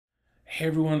Hey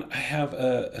everyone, I have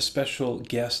a special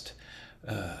guest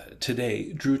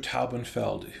today, Drew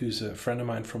Taubenfeld, who's a friend of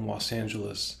mine from Los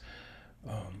Angeles.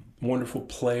 Wonderful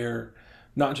player,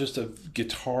 not just of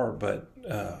guitar, but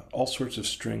all sorts of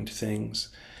stringed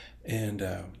things, and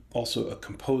also a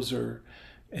composer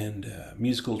and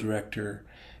musical director.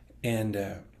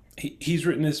 And he's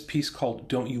written this piece called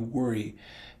 "Don't You Worry,"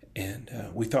 and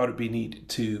we thought it'd be neat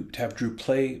to have Drew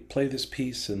play this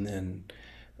piece and then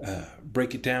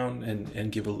break it down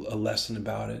and give a lesson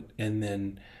about it, and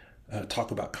then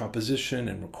talk about composition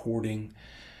and recording.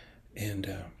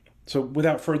 And so,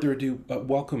 without further ado,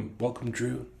 welcome,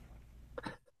 Drew.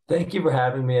 Thank you for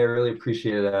having me. I really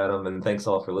appreciate it, Adam, and thanks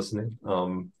all for listening.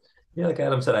 Yeah, like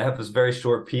Adam said, I have this very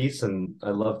short piece, and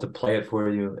I'd love to play it for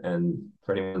you. And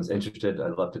for anyone who's interested,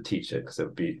 I'd love to teach it because it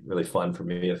would be really fun for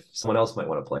me if someone else might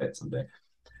want to play it someday.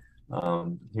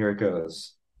 Here it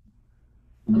goes.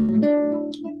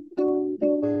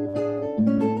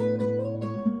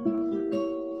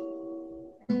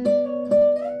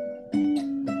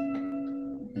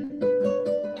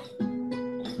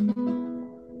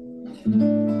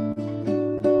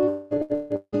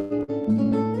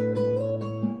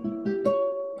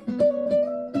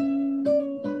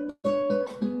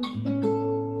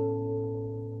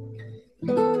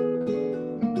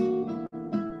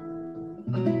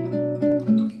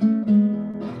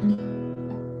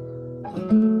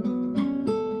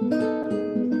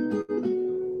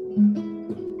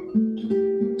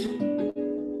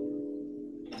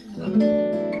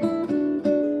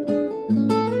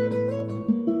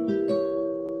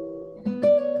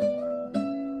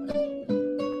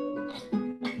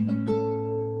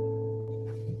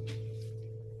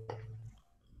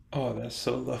 Oh, that's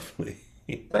so lovely.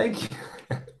 Thank you.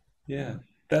 Yeah,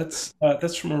 that's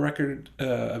from a record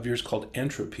of yours called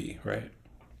Entropy, right?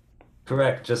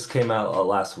 Correct. Just came out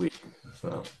last week.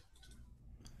 So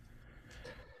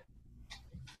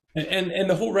And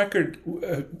the whole record,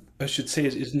 I should say,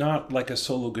 is not like a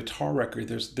solo guitar record.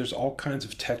 There's all kinds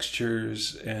of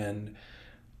textures and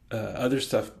other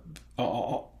stuff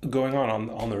going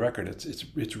on the record.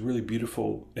 It's really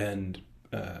beautiful and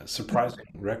surprising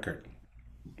record.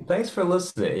 thanks for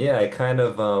listening. Yeah, I kind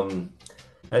of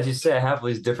as you say, I have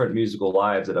these different musical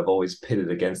lives that I've always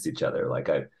pitted against each other. Like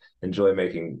I enjoy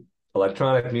making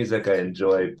electronic music, I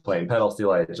enjoy playing pedal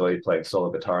steel, I enjoy playing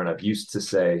solo guitar, and I've used to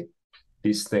say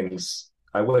these things.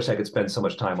 I wish I could spend so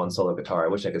much time on solo guitar. I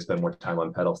wish I could spend more time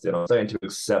on pedal steel. I'm starting to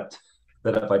accept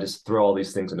that if I just throw all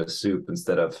these things in a soup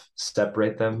instead of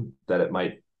separate them, that it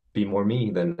might be more me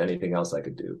than anything else I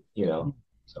could do, you know?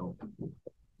 So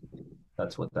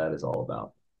that's what that is all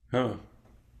about. Huh.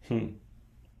 Hmm.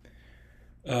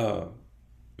 Uh,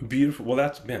 Beautiful. Well,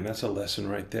 that's a lesson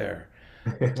right there.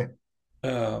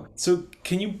 So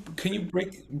can you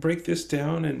break this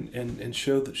down and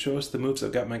show us the moves?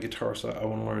 I've got my guitar, so I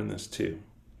want to learn this too.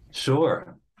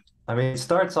 Sure. I mean, it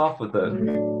starts off with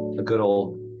a good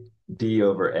old D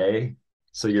over A.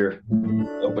 So you're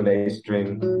open A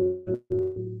string,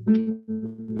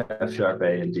 F sharp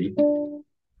A and D.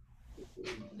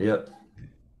 Yep.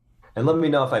 And let me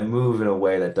know if I move in a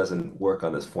way that doesn't work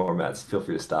on this format. So feel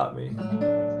free to stop me.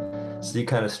 So you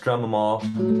kind of strum them off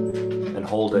and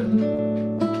hold it,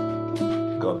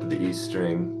 go up to the E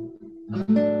string,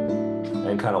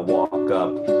 and kind of walk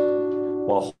up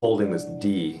while holding this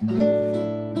D.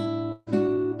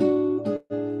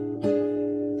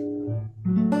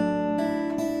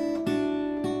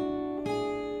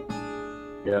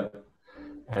 Yep.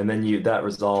 And then you that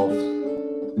resolve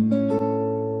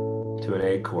to an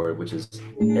A chord, which is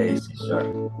A, C sharp,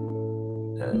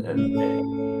 and A.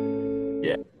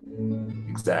 Yeah,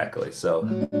 exactly. So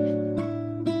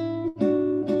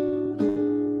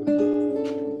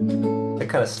it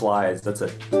kind of slides. It's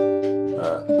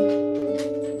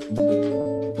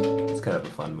kind of a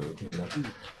fun move, you know.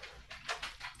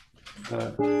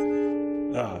 Uh,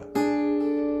 ah,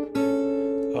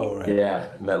 all right. Yeah,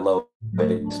 and that low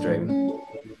A string.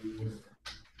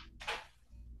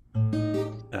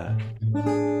 Uh,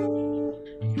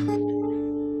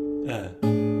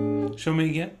 Show me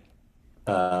again.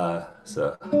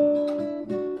 So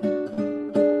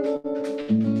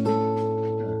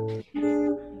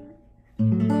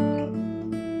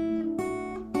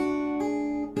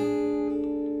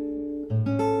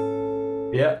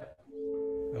yeah,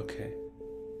 Okay.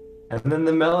 and then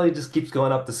the melody just keeps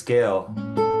going up the scale,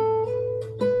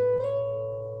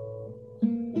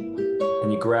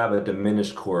 and you grab a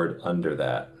diminished chord under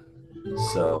that.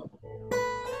 So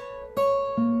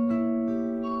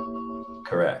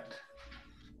correct.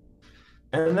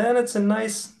 And then it's a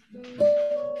nice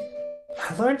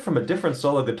I learned from a different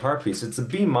solo guitar piece. It's a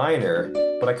B minor,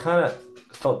 but I kind of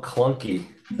felt clunky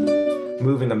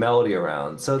moving a melody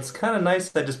around. So it's kind of nice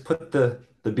that I just put the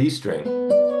B string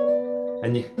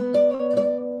and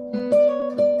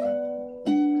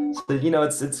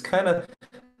it's kind of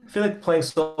I feel like playing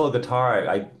solo guitar.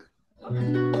 I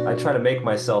try to make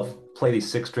myself play these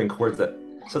six string chords that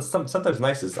so it's sometimes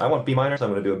nice is I want B minor, so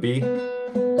I'm going to do a B,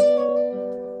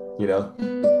 you know.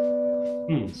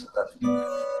 Hmm. So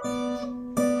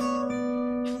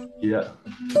yeah.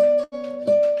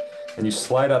 And you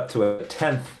slide up to a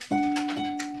 10th,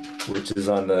 which is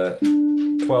on the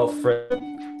 12th fret,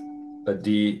 a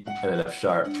D, and an F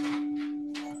sharp.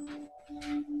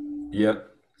 Yep.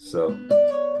 So,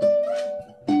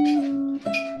 and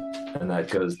that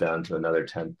goes down to another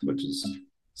 10th, which is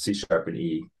C sharp and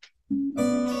E.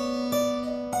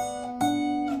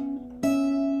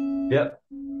 Yep.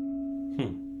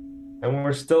 Hmm. And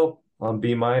we're still on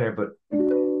B minor, but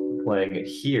playing it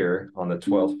here on the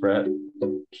 12th fret,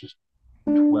 which is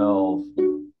 12,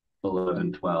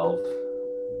 11, 12.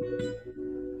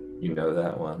 You know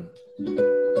that one.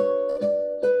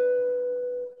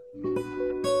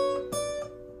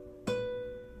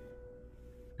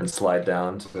 And slide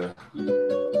down to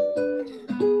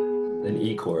an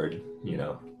E chord, you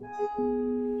know.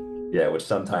 Yeah, which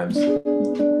sometimes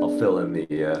I'll fill in the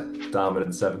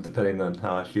dominant seventh depending on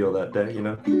how I feel that day, you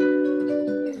know,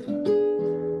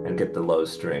 and get the low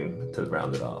string to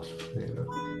round it off, you know.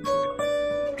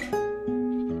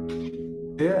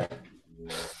 Yeah.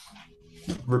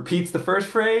 Repeats the first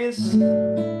phrase,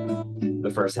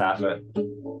 the first half of it,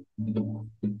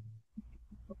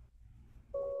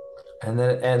 and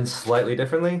then it ends slightly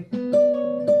differently.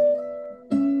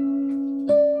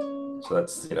 So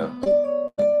that's, you know.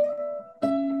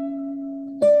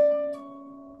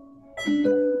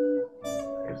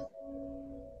 Uh-huh.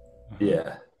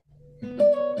 Yeah.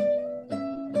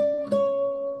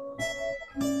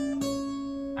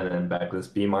 And then back to this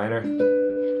B minor.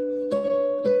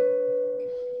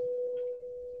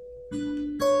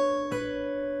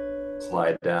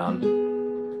 Slide down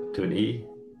to an E.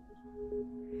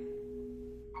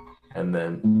 And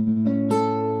then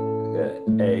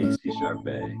A, C sharp,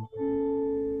 A.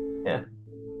 Yeah.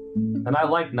 And I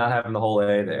like not having the whole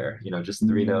A there, you know, just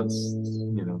three notes,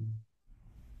 you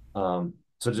know.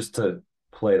 So just to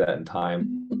play that in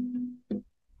time.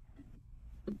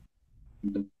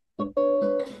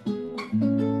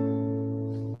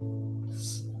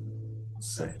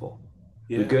 Simple.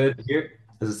 We Yeah. good here?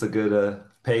 Is this a good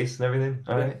pace and everything?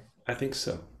 All Yeah. right. I think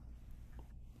so.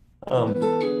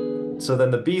 So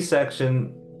then the B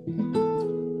section,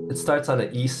 it starts on an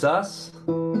E sus.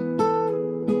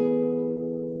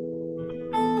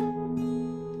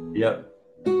 Yep.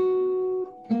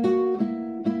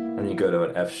 And you go to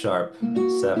an F sharp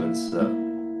 7. So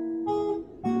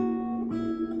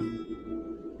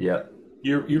yep.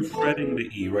 You're fretting the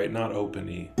E, right? Not open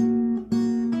E.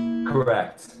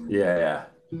 Correct. Yeah, yeah.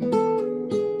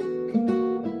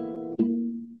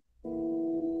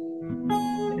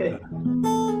 Uh,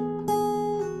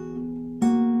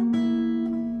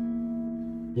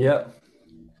 Yep.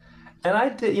 And I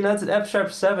did, you know, it's an F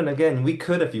sharp 7 again. We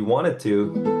could if you wanted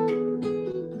to.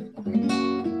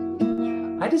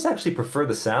 I just actually prefer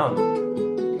the sound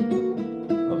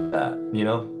of that, you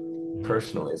know, mhm.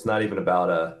 personally. It's not even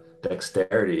about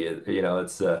dexterity. You know,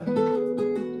 it's I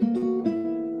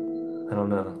don't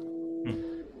know.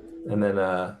 Hmm. And then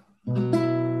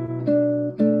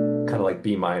kind of like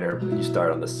B minor, you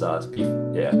start on the sus. B,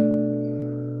 yeah.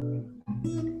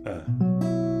 Uh,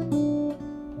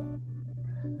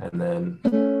 And then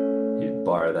you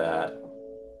bar that.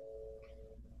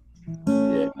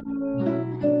 Yeah.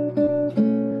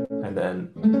 And then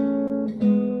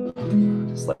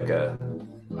just like a,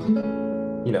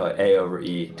 you know, A over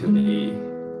E to an E.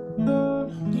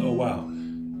 oh wow.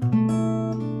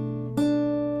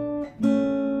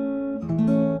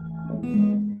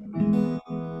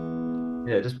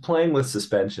 Yeah, just playing with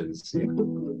suspensions. You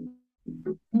know.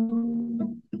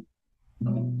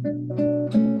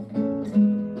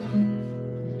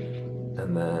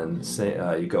 And then say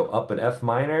you go up an F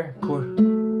minor chord.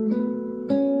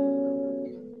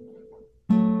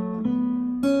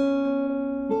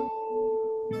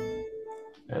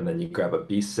 And then you grab a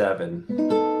B7.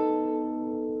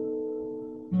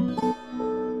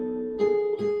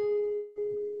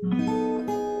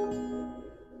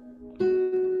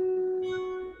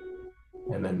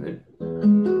 And then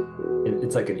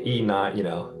it's like an E9, you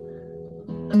know.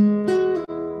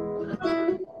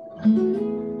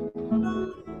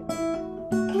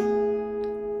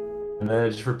 And then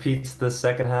it just repeats the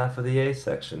second half of the A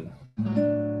section.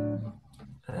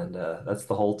 And that's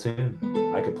the whole tune.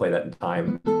 I could play that in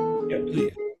time. Yeah,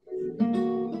 please.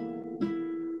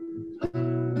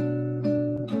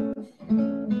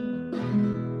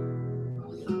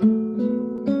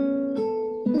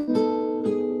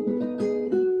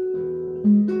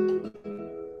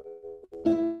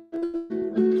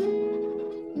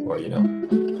 Or,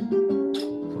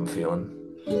 I'm feeling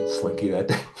slinky that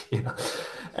day,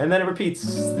 and then it repeats,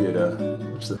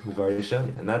 which we've already shown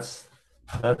you, and that's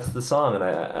the song. And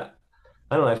I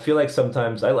don't know. I feel like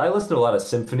sometimes I listen to a lot of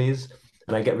symphonies,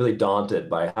 and I get really daunted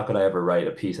by how could I ever write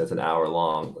a piece that's an hour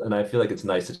long. And I feel like it's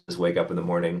nice to just wake up in the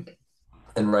morning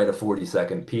and write a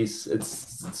 40-second piece.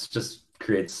 It's just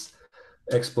creates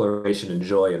exploration and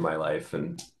joy in my life,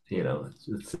 and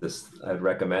it's just I'd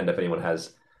recommend if anyone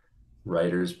has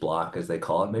writer's block, as they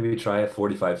call it, maybe try a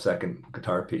 45-second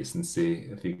guitar piece and see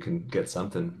if you can get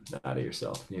something out of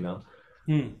yourself.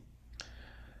 Hmm.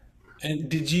 And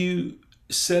did you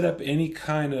set up any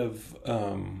kind of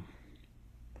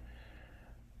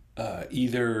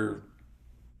either,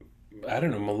 I don't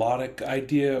know, melodic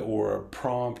idea or a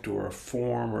prompt or a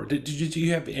form, or did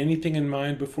you have anything in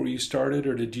mind before you started,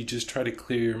 or did you just try to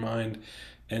clear your mind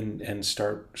and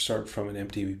start from an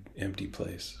empty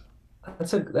place?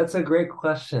 That's a great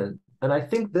question. And I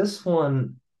think this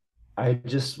one I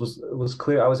just was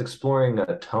clear. I was exploring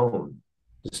a tone,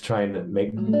 just trying to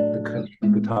make the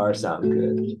guitar sound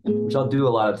good, which I'll do a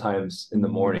lot of times in the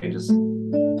morning. Just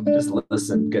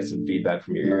listen, get some feedback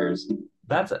from your ears.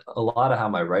 That's a lot of how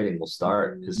my writing will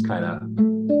start. Is kind of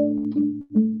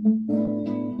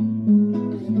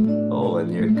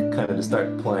and you kind of just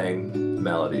start playing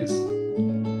melodies,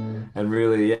 and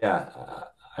really, yeah.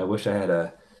 I wish I had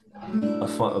a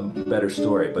better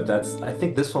story, but I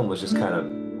think this one was just kind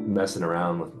of messing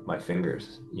around with my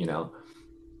fingers.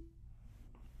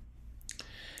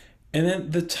 And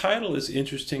then the title is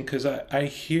interesting because I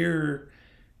hear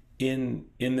in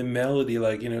the melody,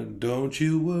 like, don't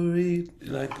you worry,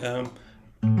 like, don't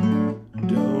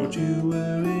you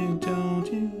worry,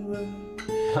 don't you worry.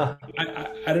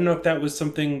 I don't know if that was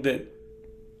something that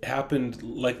happened.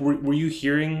 Like, were you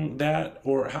hearing that,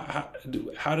 or how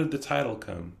did the title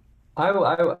come? I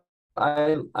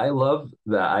I love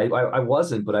that. I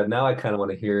wasn't, but now I kind of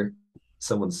want to hear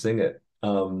someone sing it.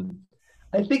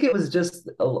 I think it was just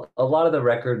a lot of the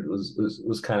record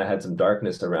was kind of had some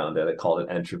darkness around it. I called it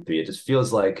Entropy. It just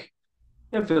feels like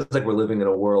we're living in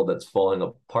a world that's falling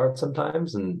apart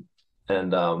sometimes, and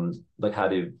like how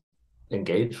to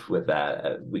engage with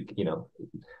that.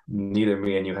 Neither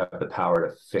me and you have the power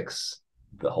to fix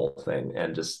the whole thing,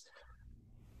 and just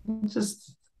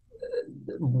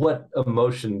what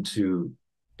emotion to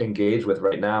engage with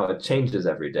right now. It changes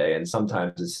every day, and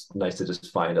sometimes it's nice to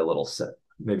just find a little set,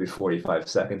 maybe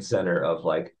 45-second center of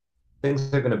like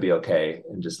things are going to be okay,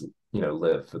 and just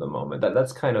live for the moment.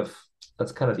 That's kind of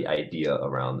the idea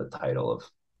around the title of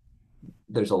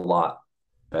there's a lot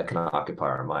that can occupy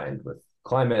our mind with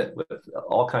climate, with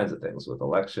all kinds of things, with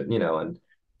election, and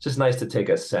it's just nice to take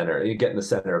a center. You get in the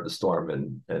center of the storm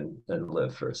and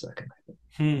live for a second.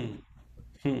 Hmm.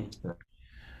 Hmm.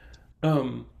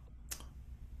 Um,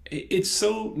 it's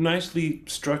so nicely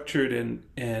structured,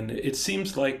 and it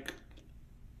seems like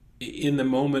in the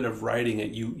moment of writing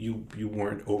it, you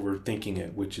weren't overthinking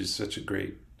it, which is such a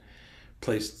great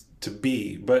place to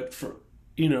be. But for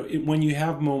when you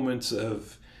have moments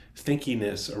of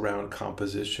thinkiness around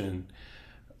composition,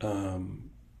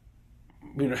 um,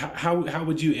 how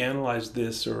would you analyze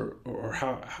this, or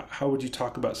how would you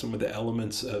talk about some of the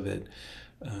elements of it?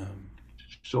 Um,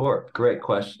 Sure, great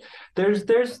question. There's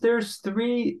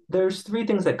three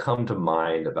things that come to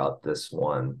mind about this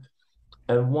one,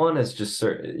 and one is just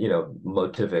certain,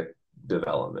 motivic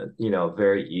development.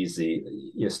 Very easy.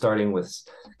 Starting with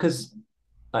because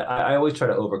I always try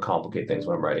to overcomplicate things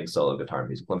when I'm writing solo guitar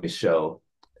music. Let me show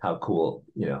how cool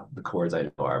the chords I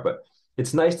know are, but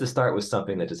it's nice to start with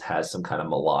something that just has some kind of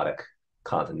melodic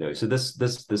continuity. So this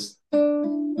it's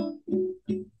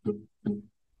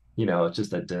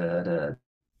just a da da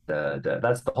da da.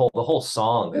 That's the whole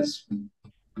song is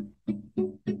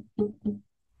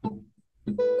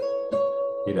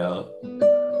you know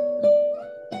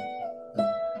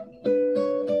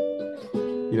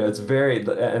it's very,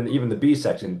 and even the B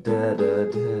section da da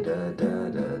da da da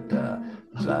da da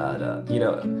da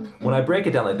da. When I break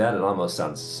it down like that, it almost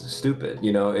sounds stupid.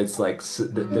 It's like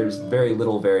there's very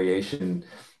little variation,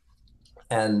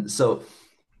 and so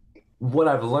what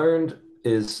I've learned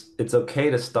is it's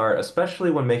okay to start, especially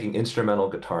when making instrumental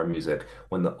guitar music,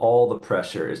 when all the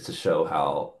pressure is to show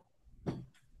how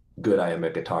good I am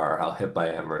at guitar or how hip I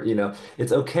am, or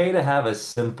it's okay to have a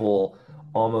simple,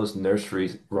 almost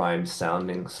nursery rhyme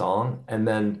sounding song and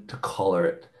then to color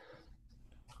it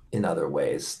in other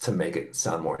ways to make it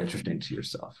sound more interesting to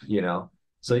yourself.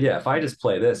 So yeah, if I just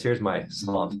play this, here's my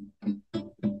song.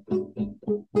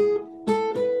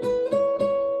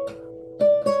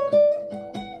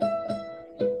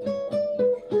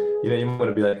 You want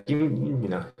to be like,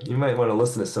 you might want to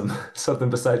listen to something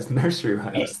besides nursery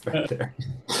rhymes right there.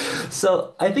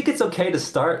 So I think it's okay to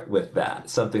start with that,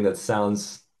 something that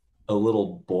sounds a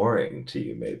little boring to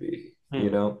you, maybe, Hmm.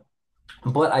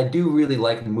 But I do really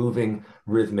like moving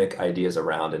rhythmic ideas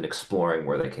around and exploring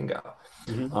where they can go.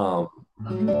 Hmm. Um,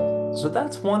 so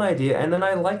that's one idea. And then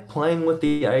I like playing with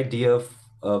the idea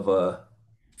of a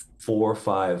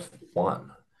 4-5-1.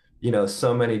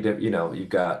 So many different, you've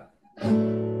got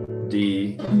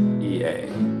D, E, A.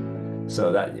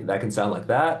 So that can sound like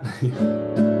that.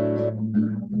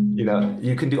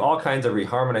 You can do all kinds of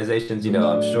reharmonizations.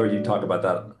 I'm sure you talk about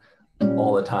that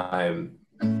all the time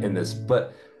in this.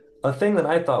 But a thing that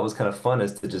I thought was kind of fun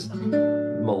is to just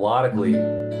melodically,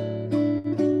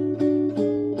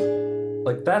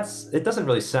 like it doesn't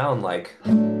really sound like,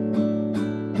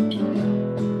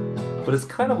 but it's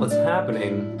kind of what's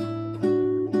happening.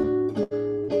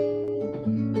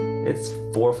 It's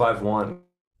 4-5-1,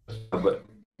 but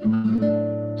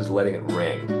just letting it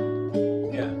ring,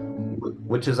 Yeah.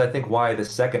 which is, I think, why the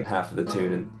second half of the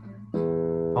tune. And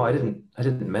oh, I didn't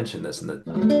mention this but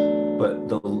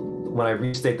when I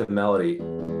restate the melody,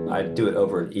 I do it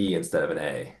over an E instead of an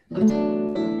A.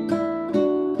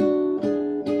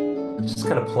 Just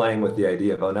kind of playing with the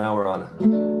idea of, oh, now we're on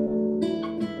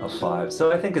a five.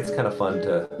 So I think it's kind of fun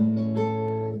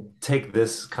to take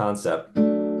this concept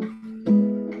and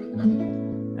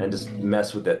just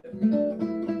mess with it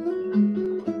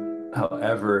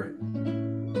however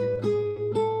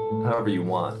you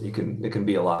want. It can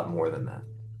be a lot more than that.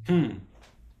 Hmm.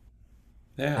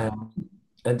 Yeah.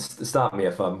 And stop me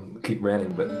if I'm keep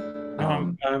ranting, but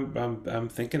No, um, I'm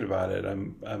thinking about it.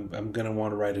 I'm gonna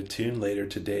want to write a tune later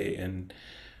today, and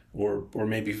or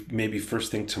maybe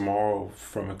first thing tomorrow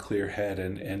from a clear head,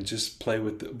 and just play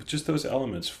with just those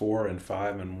elements, 4 and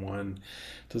 5 and 1.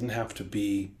 Doesn't have to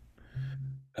be,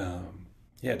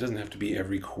 yeah, it doesn't have to be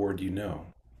every chord, you know.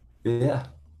 yeah,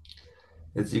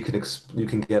 you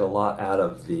can get a lot out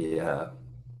of the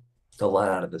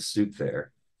soup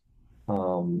there.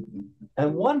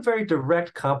 And one very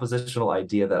direct compositional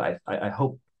idea that I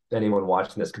hope anyone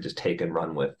watching this could just take and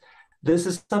run with. This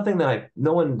is something that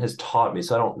no one has taught me,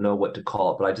 so I don't know what to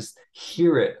call it, but I just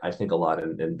hear it, I think, a lot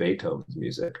in Beethoven's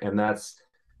music. And that's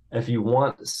if you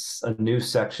want a new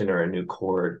section or a new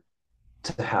chord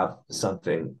to have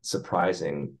something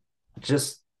surprising,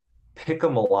 just pick a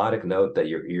melodic note that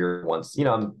your ear wants.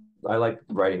 I like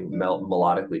writing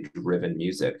melodically driven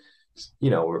music.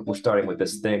 We're starting with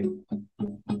this thing.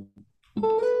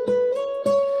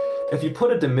 If you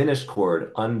put a diminished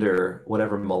chord under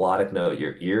whatever melodic note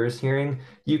your ear is hearing,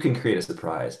 you can create a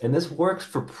surprise. And this works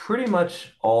for pretty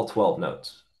much all 12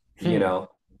 notes, you Hmm. know?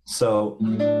 So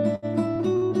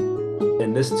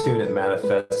in this tune, it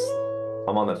manifests,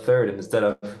 I'm on the third, and instead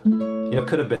of, it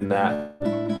could have been that.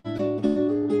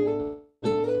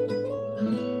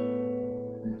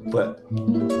 But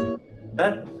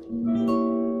that,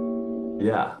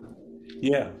 yeah,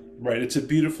 Yeah, right. It's a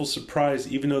beautiful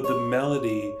surprise, even though the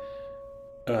melody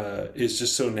is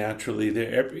just so naturally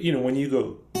there. When you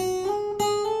go,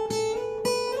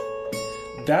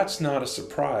 that's not a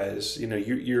surprise.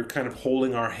 You're kind of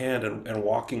holding our hand and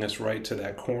walking us right to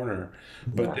that corner.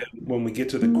 But yeah, then when we get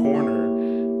to the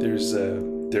corner, there's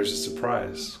a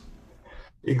surprise.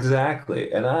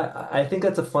 exactly. And I think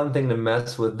that's a fun thing to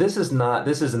mess with. This is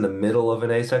in the middle of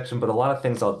an A section, but a lot of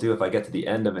things I'll do if I get to the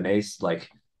end of an A, like,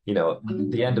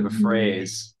 the end of a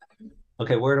phrase.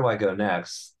 Okay, where do I go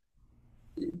next?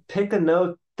 Pick a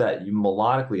note that you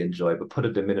melodically enjoy, but put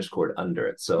a diminished chord under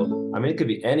it. So, I mean, it could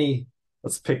be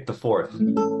let's pick the fourth,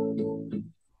 you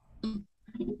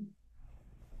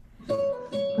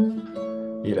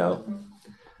know.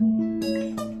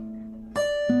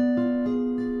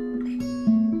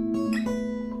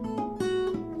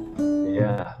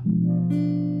 Yeah.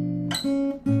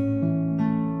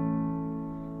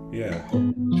 Yeah.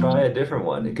 Try a different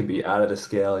one. It could be out of the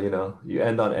scale. You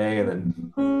end on A and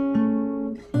then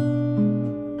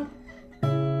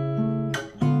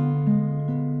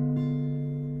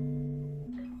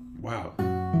Wow.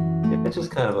 it's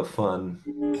just kind of a fun.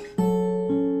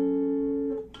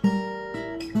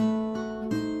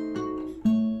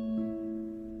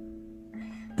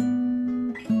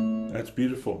 That's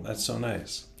beautiful. That's so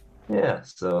nice. Yeah,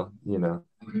 so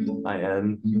I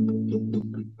end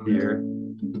here.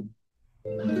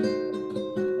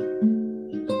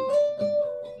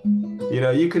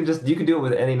 You can do it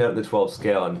with any note in the 12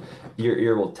 scale, and your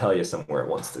ear will tell you somewhere it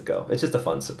wants to go. It's just a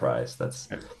fun surprise. That's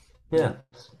Yeah. yeah.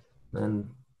 And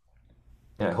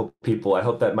yeah, I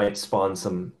hope that might spawn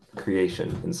some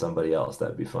creation in somebody else.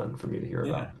 That'd be fun for me to hear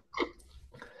Yeah. about.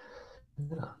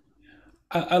 Yeah.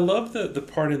 I love the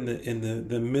part in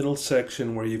the middle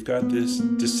section where you've got this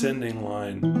descending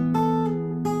line.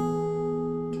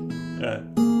 Uh,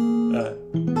 uh,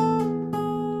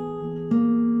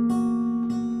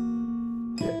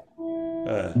 Yeah.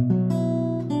 uh,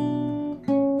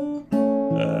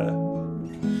 uh.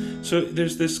 So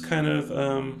there's this kind of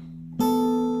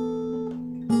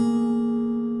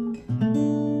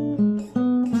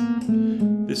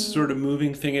this sort of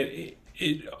moving thing. It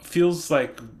feels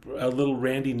like a little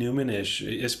Randy Newman-ish,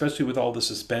 especially with all the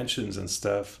suspensions and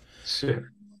stuff.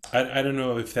 Sure. I don't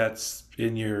know if that's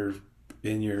in your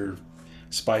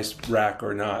spice rack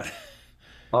or not.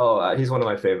 Oh, he's one of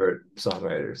my favorite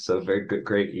songwriters. So very good,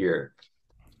 great ear.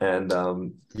 And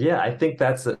yeah, I think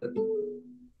I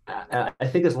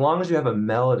think as long as you have a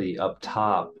melody up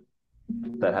top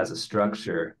that has a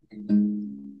structure,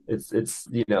 it's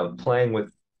playing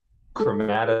with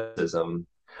chromaticism.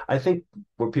 I think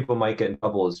where people might get in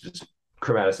trouble is just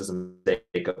chromaticism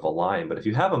sake of a line. But if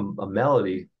you have a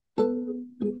melody,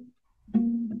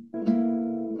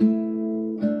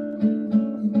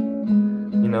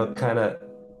 kind of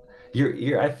your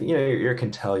ear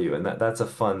can tell you, and that's a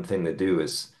fun thing to do.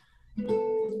 Is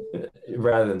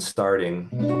rather than starting,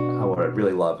 what I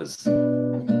really love is to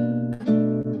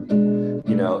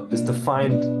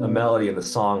find a melody in the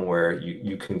song where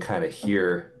you can kind of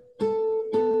hear.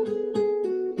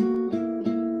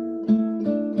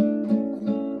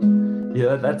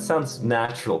 Yeah, that sounds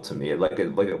natural to me. Like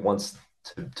it wants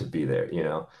to be there.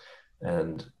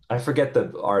 And I forget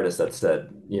the artist that said,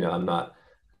 I'm not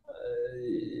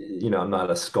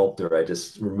a sculptor. I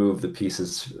just remove the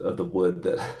pieces of the wood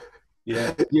that,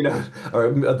 Yeah. or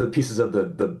of the pieces of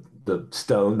the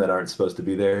stone that aren't supposed to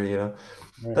be there.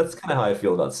 Right. That's kind of how I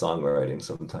feel about songwriting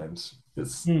sometimes.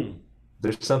 Hmm.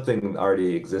 There's something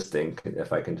already existing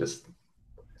if I can just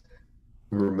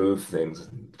remove things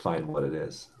and find what it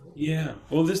is. Yeah.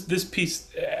 Well, this piece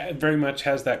very much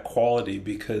has that quality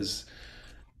because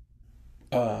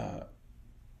uh,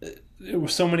 there were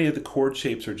so many of the chord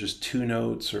shapes are just two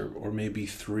notes or maybe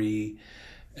three,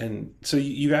 and so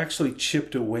you actually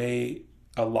chipped away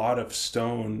a lot of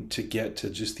stone to get to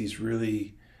just these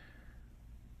really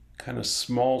kind of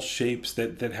small shapes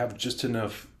that have just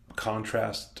enough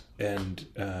contrast and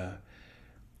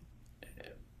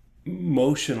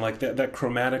motion, like that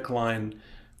chromatic line.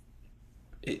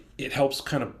 It helps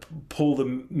kind of pull the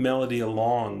melody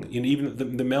along.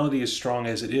 Even the melody is strong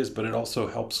as it is, but it also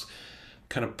helps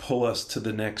kind of pull us to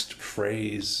the next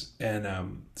phrase.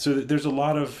 And so there's a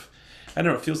lot of, I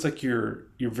don't know, it feels like you're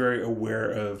very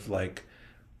aware of like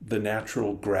the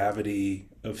natural gravity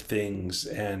of things.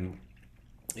 And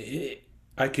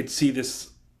I could see this.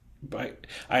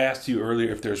 I asked you earlier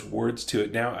if there's words to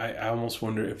it. Now I almost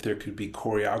wonder if there could be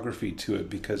choreography to it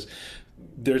because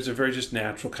there's a very just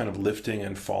natural kind of lifting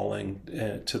and falling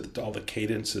to all the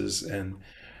cadences and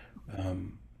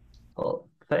um, Well,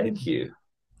 thank you.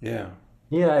 yeah,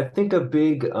 Yeah, I think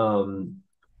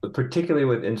particularly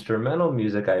with instrumental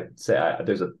music, I'd say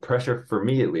there's a pressure for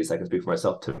me, at least, I can speak for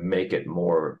myself, to make it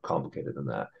more complicated than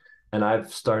that. And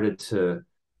I've started to,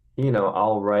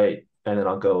 I'll write and then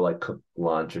I'll go like cook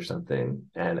lunch or something.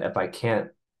 And if I can't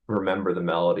remember the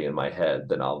melody in my head,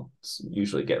 then I'll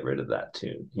usually get rid of that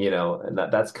tune, and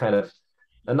that's kind of,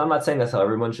 and I'm not saying that's how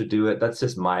everyone should do it. That's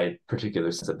just my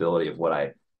particular sensibility of what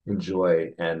I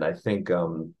enjoy. And I think,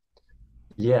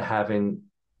 yeah,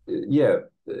 yeah,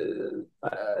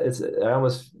 it's I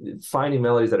almost finding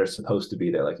melodies that are supposed to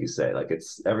be there, like you say, like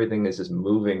it's everything is just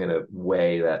moving in a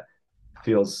way that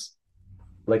feels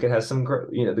like it has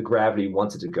the gravity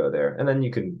wants it to go there, and then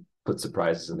you can put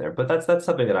surprises in there. But that's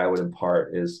something that I would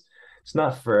impart is it's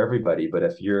not for everybody, but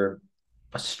if you're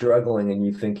struggling and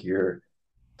you think your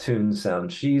tunes sound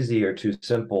cheesy or too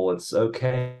simple, it's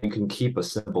okay. You can keep a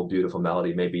simple, beautiful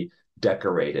melody, maybe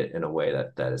decorate it in a way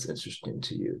that is interesting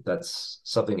to you. That's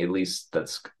something at least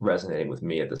that's resonating with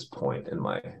me at this point in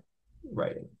my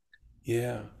writing.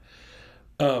 yeah.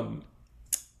 Um,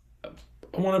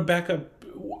 I want to back up.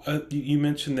 You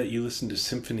mentioned that you listen to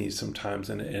symphonies sometimes,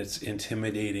 and it's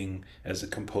intimidating as a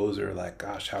composer. Like,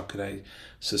 gosh, how could I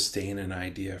sustain an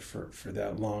idea for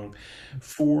that long?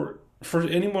 For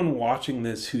anyone watching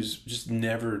this who's just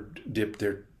never dipped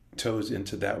their toes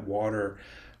into that water,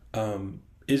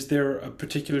 Is there a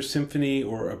particular symphony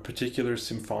or a particular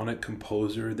symphonic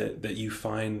composer that you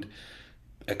find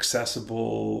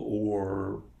accessible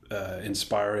or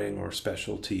inspiring or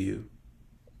special to you?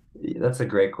 That's a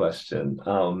great question.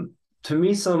 To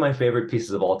me, some of my favorite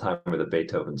pieces of all time are the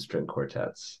Beethoven string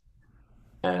quartets.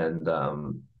 And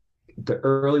the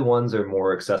early ones are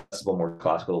more accessible, more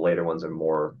classical. The later ones are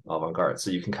more avant-garde.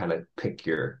 So you can kind of pick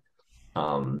your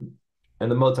and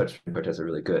the Mozart string quartets are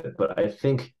really good. But I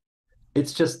think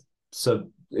it's just so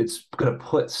it's going to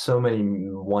put so many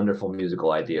wonderful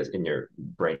musical ideas in your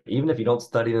brain, even if you don't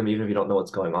study them, even if you don't know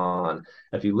what's going on.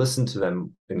 If you listen to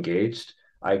them engaged,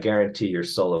 I guarantee your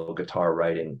solo guitar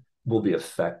writing will be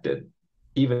affected,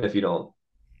 even if you don't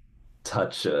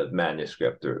touch a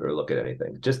manuscript or look at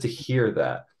anything. Just to hear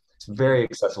that, it's very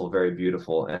accessible, very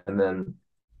beautiful. And then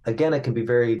again, it can be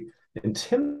very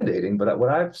intimidating. But what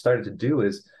I've started to do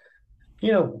is,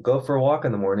 go for a walk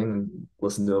in the morning and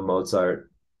listen to a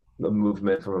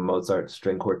movement from a Mozart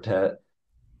string quartet,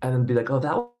 and then be like, oh,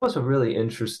 that was a really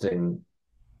interesting.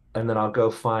 And then I'll go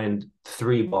find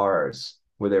three bars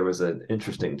where there was an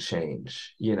interesting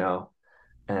change,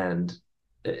 and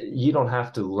you don't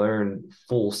have to learn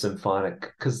full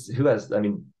symphonic because who has, I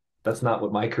mean, that's not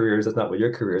what my career is. That's not what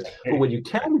your career is. But what you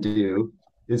can do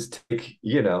is take,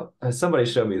 somebody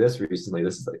showed me this recently.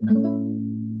 This is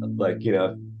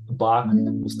Bach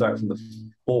will start from the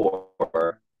four.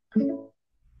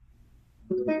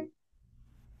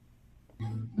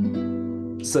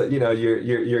 So,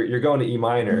 you're going to E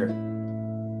minor,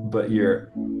 but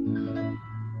you're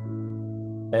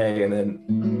A and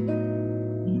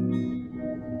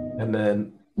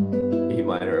then E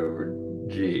minor over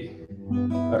G.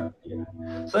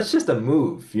 So that's just a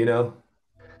move,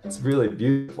 It's really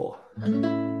beautiful.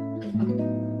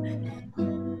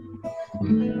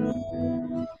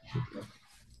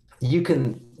 You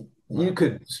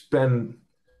could spend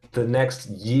the next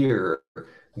year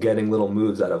getting little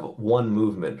moves out of one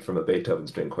movement from a Beethoven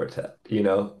string quartet,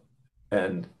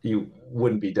 and you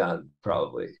wouldn't be done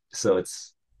probably. So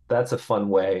that's a fun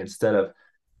way instead of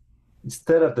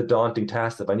the daunting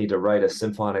task of I need to write a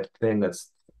symphonic thing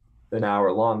that's an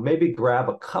hour long, maybe grab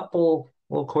a couple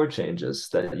little chord changes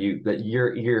that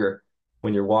your ear,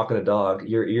 when you're walking a dog,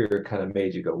 your ear kind of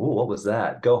made you go, "Ooh, what was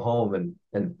that?" Go home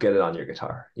and get it on your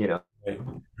guitar. Right,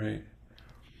 right.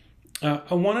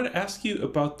 I wanted to ask you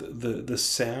about the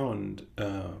sound.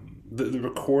 The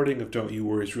recording of "Don't You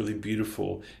Worry" is really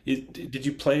beautiful. Did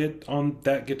you play it on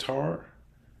that guitar?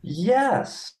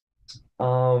 Yes.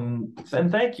 And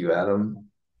thank you, Adam.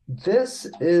 This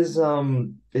is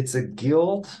it's a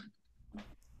Guild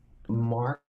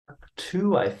Mark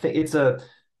II, I think. It's a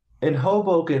in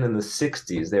Hoboken in the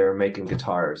 60s, they were making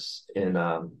guitars in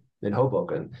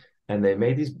Hoboken, and they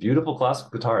made these beautiful classical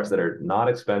guitars that are not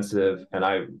expensive and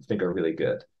I think are really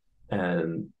good.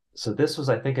 And so this was,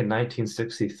 I think, in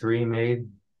 1963 made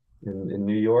in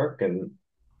New York, and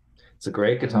it's a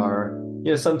great guitar.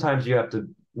 Sometimes you have to,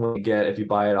 if you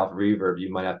buy it off Reverb, you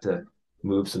might have to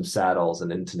move some saddles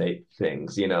and intonate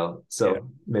things. Yeah. So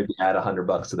maybe add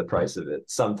 $100 to the price of it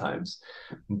sometimes.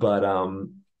 But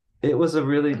it was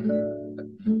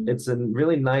it's a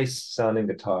really nice sounding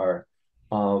guitar.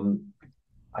 Um,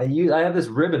 I have this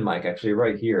ribbon mic actually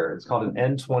right here. It's called an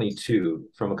N22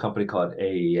 from a company called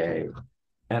AEA.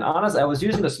 And honestly, I was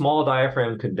using a small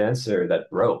diaphragm condenser that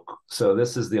broke. So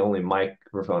this is the only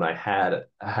microphone I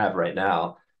have right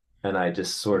now. And I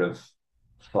just sort of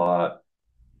thought,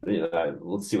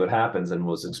 let's see what happens, and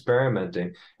was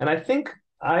experimenting. And I think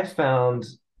I found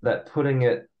that putting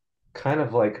it kind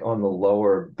of like on the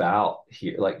lower bout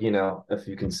here, like, if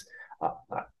you can,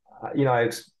 I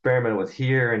experimented with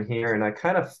here and here, and I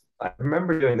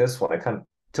remember doing this one. I kind of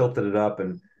tilted it up,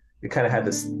 and it kind of had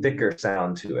this thicker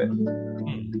sound to it.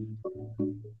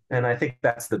 And I think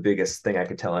that's the biggest thing I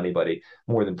could tell anybody,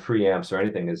 more than preamps or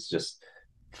anything, is just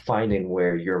finding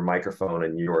where your microphone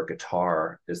and your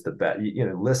guitar is the best.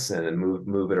 Listen and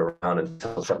move it around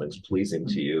until something's pleasing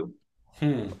to you.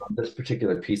 Hmm. This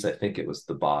particular piece, I think it was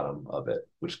the bottom of it,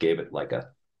 which gave it like a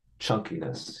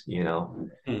chunkiness.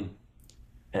 Hmm.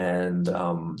 And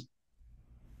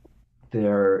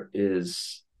there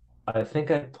is, I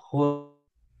think I put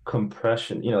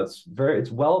compression.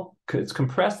 It's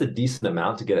compressed a decent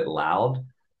amount to get it loud,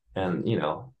 and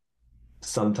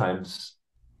sometimes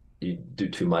you do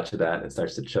too much of that and it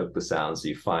starts to choke the sound, so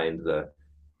you find the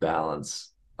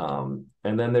balance. And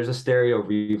then there's a stereo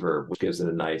reverb which gives it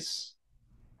a nice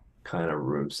kind of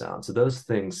room sound. So those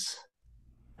things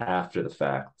after the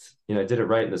fact, I did it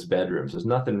right in this bedroom, so there's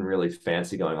nothing really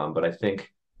fancy going on. But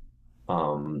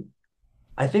um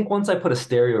I think once I put a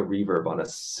stereo reverb on a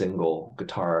single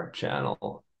guitar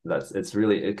channel, that's it's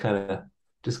really it kind of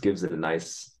just gives it a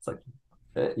nice, it's like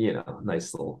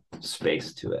nice little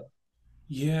space to it.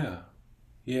 Yeah,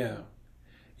 yeah.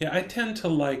 Yeah, I tend to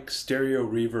like stereo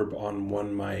reverb on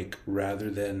one mic rather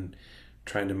than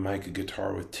trying to mic a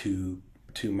guitar with two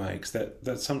mics.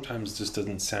 That sometimes just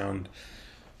doesn't sound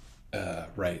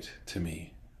right to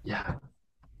me. Yeah,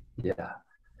 yeah.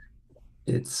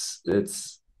 It's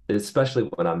especially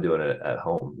when I'm doing it at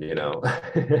home,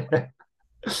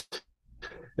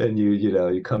 and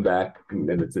you come back and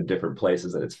it's in different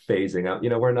places and it's phasing out.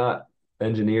 We're not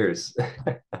engineers.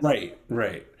 Right,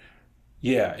 right.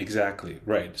 Yeah, exactly.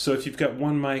 Right. So if you've got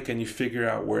one mic and you figure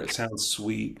out where it sounds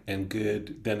sweet and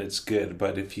good, then it's good.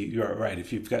 But if you're right,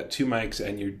 if you've got two mics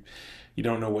and you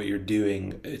don't know what you're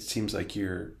doing, it seems like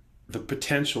you're the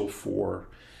potential for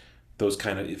those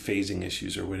kind of phasing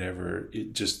issues or whatever,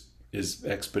 it just is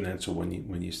exponential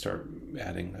when you start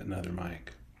adding another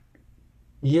mic.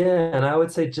 Yeah, and I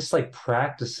would say just like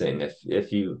practicing.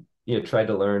 If you tried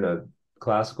to learn a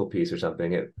classical piece or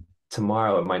something,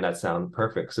 tomorrow it might not sound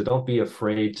perfect. So don't be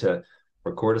afraid to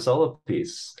record a solo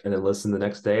piece and then listen the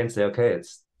next day and say, okay,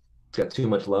 it's got too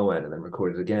much low end, and then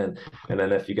record it again. And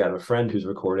then if you got a friend who's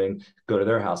recording, go to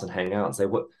their house and hang out and say,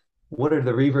 what are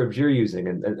the reverbs you're using?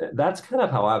 And that's kind of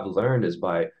how I've learned, is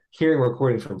by hearing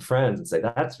recordings from friends and say,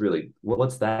 that's really,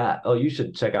 what's that? Oh, you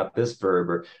should check out this verb.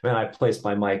 Or, man, I placed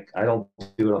my mic, I don't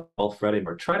do it on all fret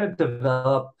anymore. Try to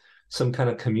develop some kind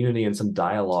of community and some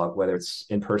dialogue, whether it's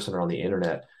in person or on the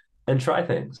internet, and try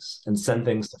things and send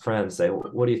things to friends. Say,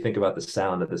 what do you think about the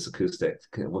sound of this acoustic?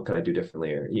 What can I do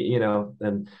differently? Or,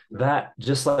 and that,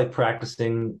 just like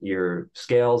practicing your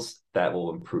scales, that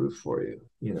will improve for you.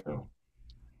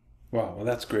 Wow, well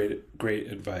that's great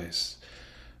advice.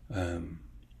 Um,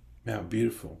 yeah,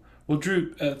 beautiful. Well,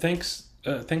 Drew, thanks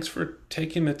for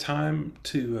taking the time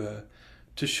to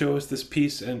show us this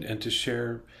piece and to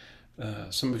share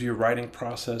some of your writing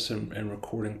process and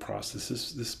recording process.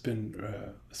 It's been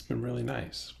really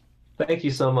nice. Thank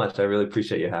you so much. I really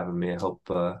appreciate you having me. I hope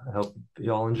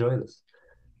you all enjoy this.